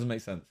 That doesn't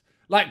make sense.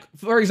 Like,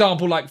 for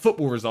example, like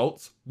football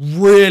results.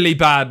 Really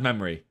bad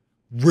memory.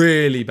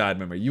 Really bad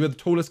memory. You were the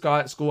tallest guy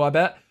at school, I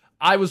bet.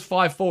 I was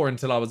 5'4"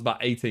 until I was about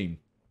 18.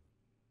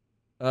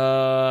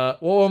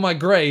 What were my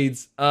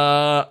grades?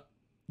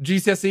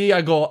 GCSE,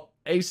 I got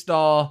A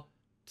star,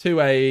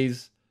 2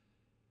 A's,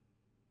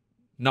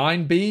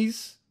 9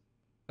 B's,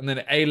 and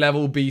then A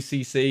level,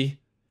 BCC.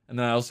 And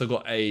then I also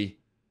got a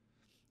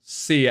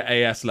C at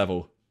AS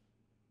level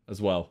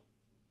as well.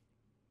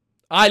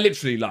 I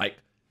literally like,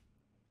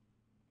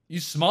 you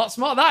smart?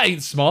 That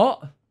ain't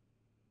smart.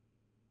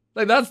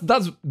 Like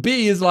that's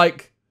B is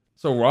like,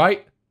 it's all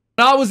right.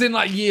 When I was in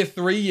like year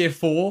 3, year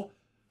 4,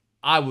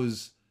 I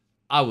was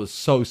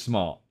so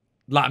smart.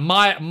 Like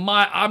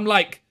I'm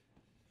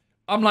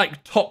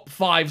like top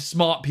 5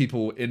 smart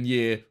people in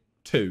year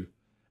 2.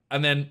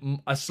 And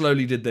then I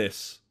slowly did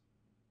this.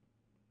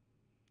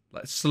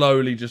 Like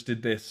slowly just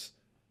did this.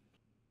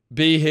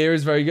 B here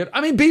is very good.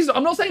 I mean,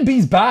 I'm not saying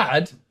B's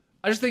bad.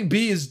 I just think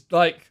B is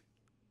like,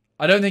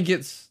 I don't think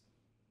it's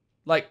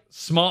like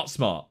smart.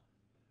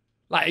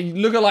 Like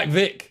look at like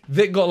Vic.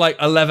 Vic got like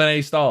 11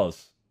 A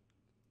stars.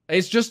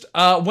 It's just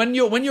when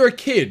you're a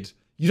kid,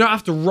 you don't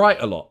have to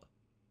write a lot.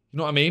 You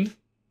know what I mean?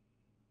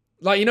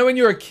 Like, you know, when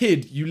you're a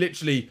kid, you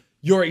literally,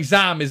 your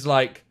exam is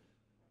like,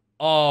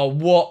 oh,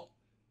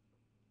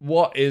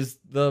 what is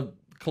the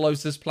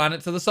closest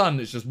planet to the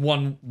sun? It's just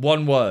one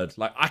word.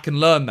 Like, I can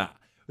learn that.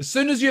 As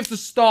soon as you have to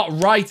start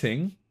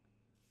writing,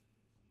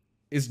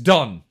 it's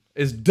done.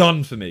 It's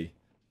done for me.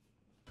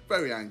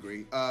 Very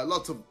angry.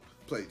 Lots of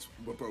plates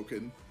were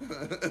broken.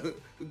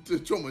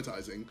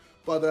 Traumatizing.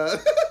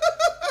 But,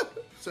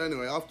 so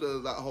anyway, after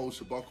that whole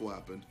shabacle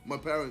happened, my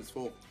parents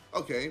thought,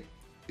 okay,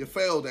 you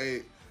failed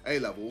A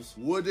levels.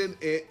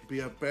 Wouldn't it be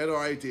a better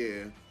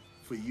idea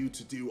for you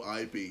to do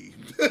IB?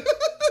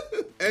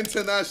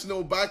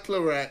 International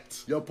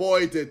Baccalaureate. Your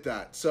boy did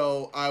that.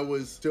 So I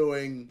was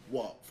doing,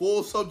 what,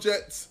 4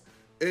 subjects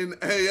in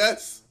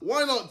AS?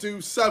 Why not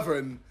do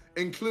 7,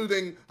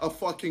 including a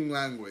fucking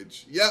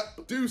language?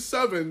 Yep, do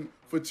 7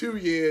 for 2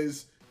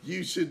 years.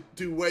 You should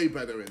do way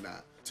better in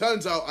that.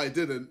 Turns out I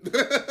didn't.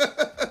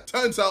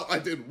 Turns out I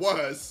did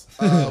worse.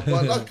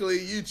 But luckily,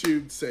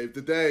 YouTube saved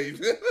the day.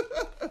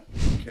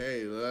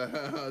 Okay.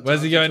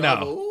 Where's he going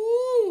now?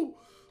 Ooh.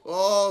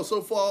 Oh,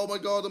 so far. Oh my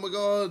god. Oh my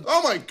god.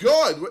 Oh my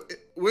god.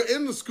 We're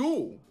in the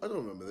school. I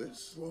don't remember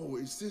this. Bro,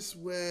 is this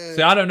where...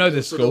 See, I don't know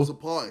this so school. There was a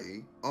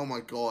party. Oh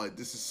my god.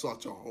 This is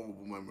such a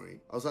horrible memory.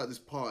 I was at this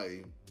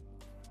party.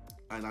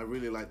 And I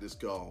really like this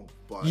girl.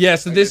 But yeah,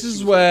 so this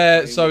is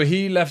where... So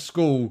he left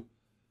school.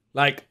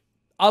 Like,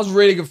 I was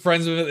really good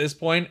friends with him at this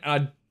point.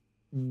 And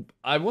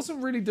I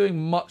wasn't really doing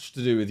much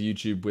to do with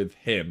YouTube with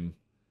him.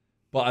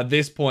 But at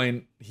this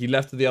point, he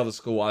left to the other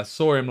school. I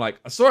saw him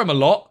a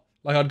lot.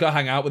 Like, I'd go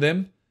hang out with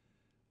him.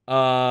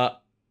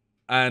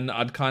 And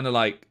I'd kind of,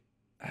 like,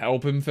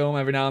 help him film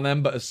every now and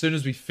then. But as soon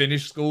as we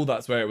finished school,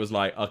 that's where it was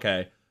like,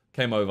 okay,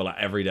 came over, like,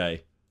 every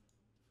day.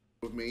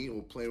 With me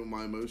or playing with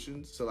my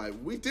emotions. So, like,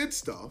 we did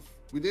stuff.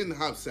 We didn't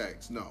have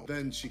sex, no.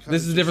 Then she kind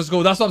This is a different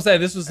school. That's what I'm saying.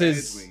 This was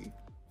his... me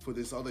for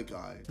this other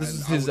guy. This and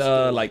is I his, was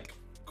still, like...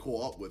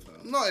 caught up with her.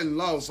 I'm not in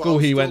love. School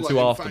he went to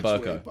after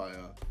Burko.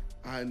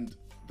 And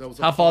there was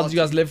a How far did party,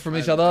 you guys live from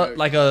each other?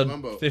 Like a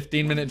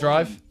 15-minute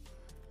drive?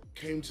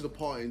 Came to the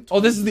party and oh,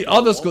 this is the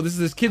other school. This is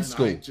his kid's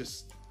school.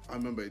 I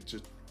remember it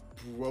just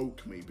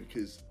broke me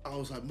because I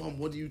was like, Mom,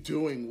 what are you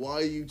doing? Why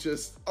are you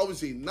just...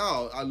 Obviously,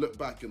 now I look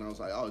back and I was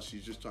like, oh,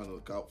 she's just trying to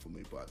look out for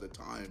me. But at the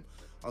time,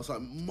 I was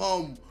like,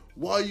 Mom,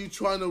 why are you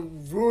trying to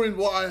ruin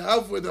what I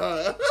have with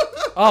her?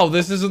 Oh,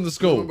 this isn't the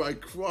school. I remember I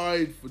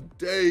cried for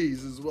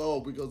days as well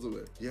because of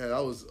it. Yeah,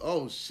 that was...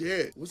 Oh,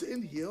 shit. Was it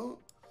in here?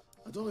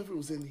 I don't know if it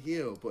was in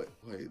here, but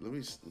wait, let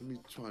me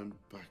try and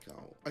back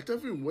out. I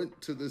definitely went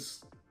to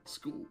this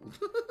school.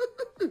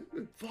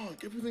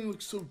 Fuck, everything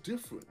looks so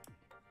different.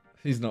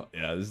 He's not...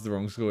 Yeah, this is the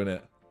wrong school,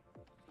 innit?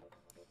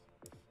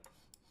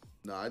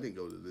 Nah, I didn't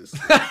go to this.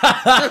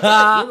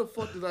 Where the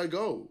fuck did I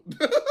go?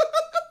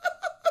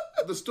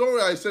 The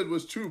story I said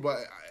was true, but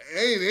I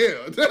ain't here.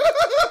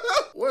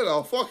 Where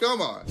the fuck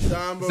am I?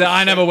 So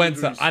I never went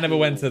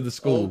to the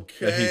school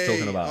that he's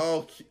talking about.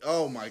 Okay.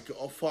 Oh my god,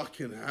 oh,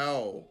 fucking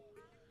hell.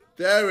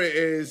 There it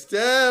is.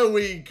 There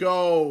we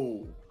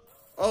go.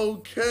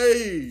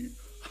 Okay.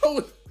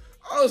 I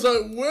was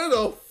like, where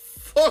the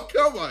fuck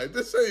am I?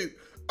 This ain't...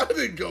 I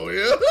didn't go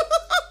here.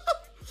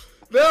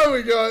 There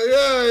we go.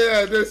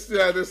 Yeah. This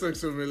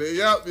looks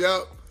familiar.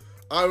 Yep.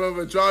 I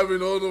remember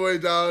driving all the way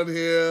down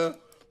here,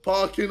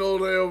 parking all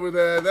the way over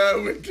there.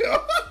 There we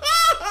go.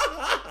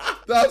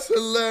 That's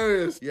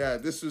hilarious. Yeah,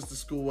 this was the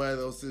school where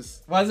there was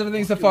this... Why is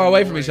everything so far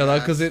away from each other?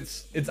 Because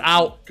it's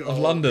out of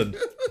London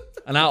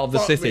and out of the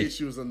city. Me,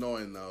 she was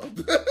annoying though.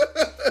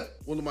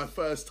 One of my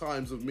first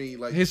times of me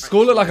like... His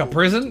school looked like a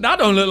prison? That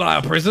don't look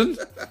like a prison.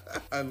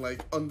 And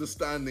like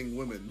understanding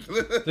women.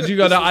 Did you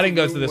go there? I didn't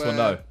go to this one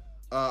though.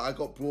 I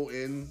got brought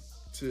in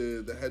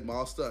to the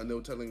headmaster and they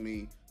were telling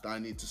me that I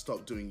need to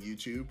stop doing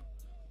YouTube.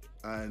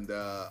 And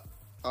I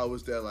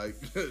was there like...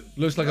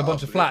 Looks like a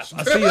bunch of flats.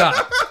 I see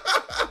that.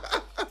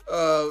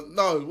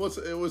 No, it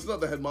was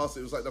not the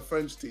headmaster. It was like the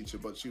French teacher.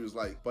 But she was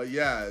like,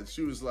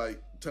 she was like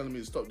telling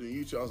me to stop doing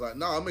YouTube. I was like,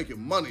 nah, I'm making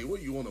money.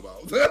 What you want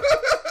about?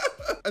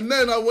 And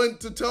then I went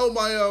to tell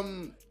my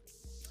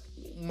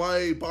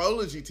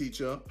biology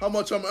teacher how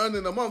much I'm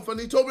earning a month, and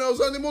he told me I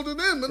was earning more than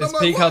him. And it's I'm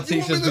like, peak how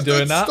teachers be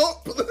doing that.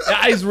 Stop.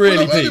 That is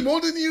really peak. Earning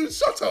more than you.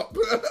 Shut up.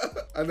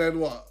 And then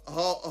what?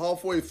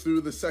 Halfway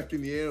through the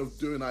second year of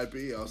doing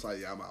IB, I was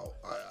like, yeah, I'm out.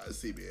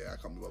 CBA, I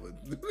can't be bothered.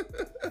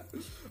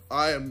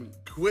 I am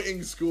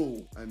quitting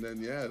school. And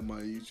then yeah,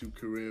 my YouTube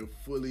career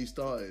fully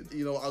started.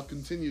 You know, I'll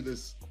continue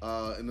this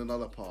in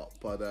another part,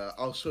 but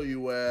I'll show you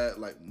where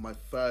like my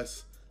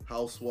first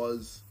house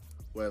was.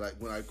 Where like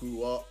when I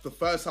grew up, the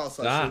first house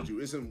I showed you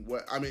isn't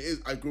where, I mean,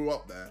 I grew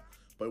up there,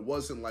 but it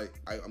wasn't like,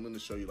 I'm going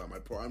to show you like my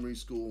primary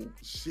school.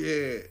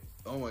 Shit.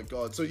 Oh my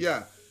God. So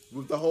yeah,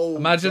 with the whole...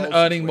 Imagine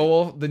earning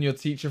more than your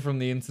teacher from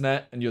the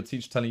internet and your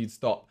teacher telling you to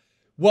stop.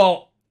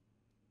 Well,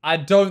 I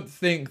don't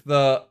think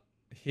that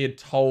he had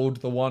told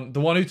the one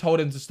who told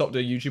him to stop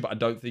doing YouTube, I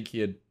don't think he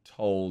had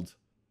told,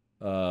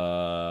 I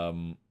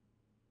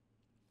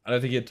don't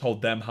think he had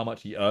told them how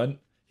much he earned.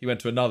 He went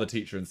to another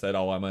teacher and said,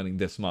 oh, I'm earning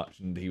this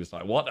much. And he was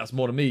like, what? That's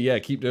more than me. Yeah,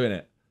 keep doing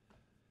it.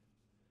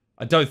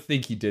 I don't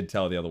think he did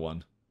tell the other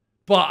one.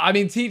 But, I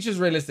mean, teachers,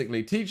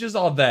 realistically, teachers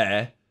are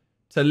there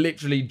to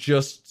literally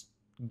just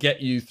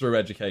get you through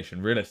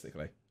education,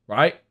 realistically,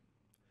 right?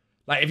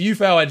 Like, if you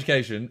fail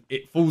education,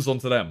 it falls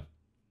onto them.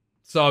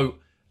 So,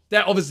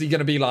 they're obviously going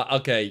to be like,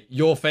 okay,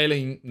 you're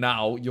failing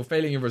now. You're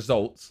failing in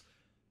results.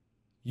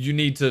 You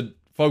need to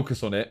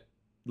focus on it.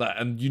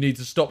 And you need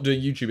to stop doing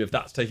YouTube if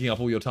that's taking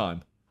up all your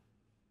time.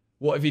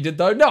 What if he did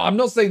though? No, I'm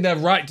not saying they're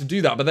right to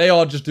do that, but they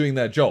are just doing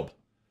their job.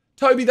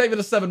 Toby David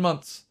is 7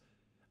 months.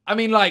 I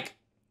mean, like,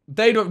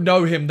 they don't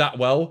know him that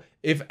well.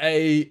 If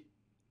a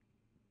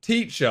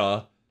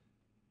teacher,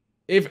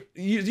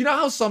 you know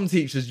how some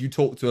teachers you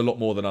talk to a lot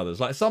more than others?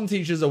 Like, some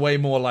teachers are way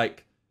more,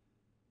 like,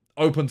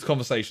 open to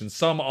conversation.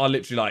 Some are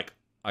literally like,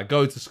 I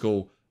go to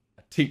school,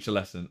 I teach a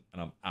lesson,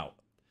 and I'm out.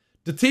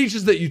 The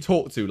teachers that you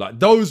talk to, like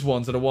those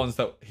ones are the ones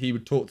that he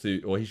would talk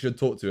to, or he should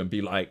talk to, and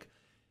be like,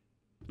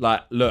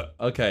 look,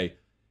 okay,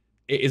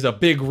 it is a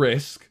big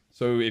risk.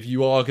 So if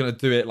you are gonna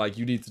do it, like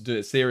you need to do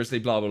it seriously,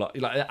 blah blah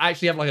blah. Like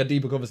actually have like a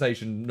deeper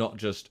conversation, not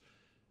just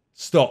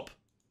stop,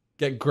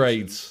 get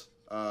grades.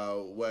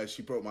 Where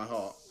she broke my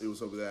heart, it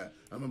was over there.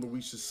 I remember we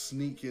used to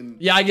sneak in.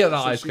 Yeah, I get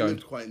that. So she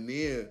lived quite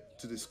near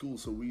to the school,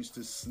 so we used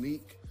to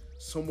sneak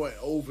somewhere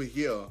over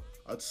here.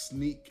 I'd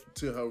sneak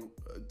to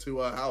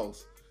her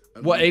house.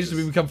 What age did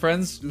we become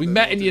friends? We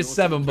met in year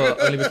 7, but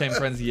only became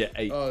friends in year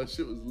 8. Oh,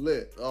 shit was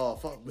lit. Oh,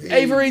 fuck me.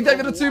 Avery, thank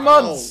you for the 2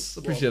 months.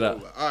 Appreciate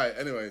that. All right,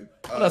 anyway.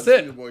 That's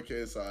it. Your boy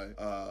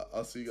KSI.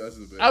 I'll see you guys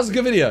in a bit. That was a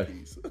good video.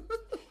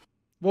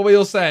 What were you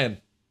all saying?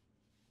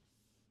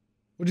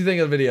 What do you think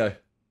of the video?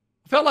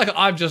 I felt like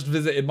I've just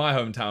visited my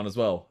hometown as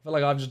well. I feel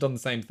like I've just done the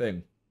same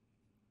thing.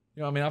 You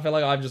know what I mean? I feel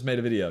like I've just made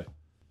a video.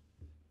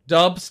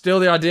 Dub, still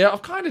the idea?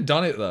 I've kind of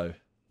done it though.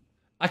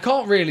 I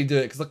can't really do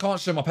it because I can't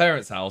show my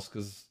parents' house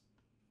because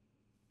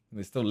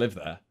they still live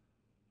there.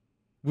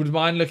 Would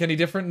mine look any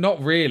different?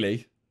 Not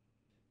really.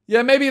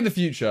 Yeah, maybe in the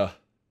future.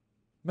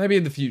 Maybe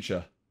in the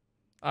future.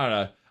 I don't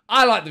know.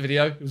 I liked the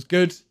video. It was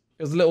good.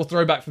 It was a little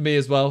throwback for me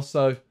as well.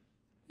 So,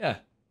 yeah.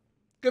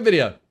 Good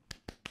video.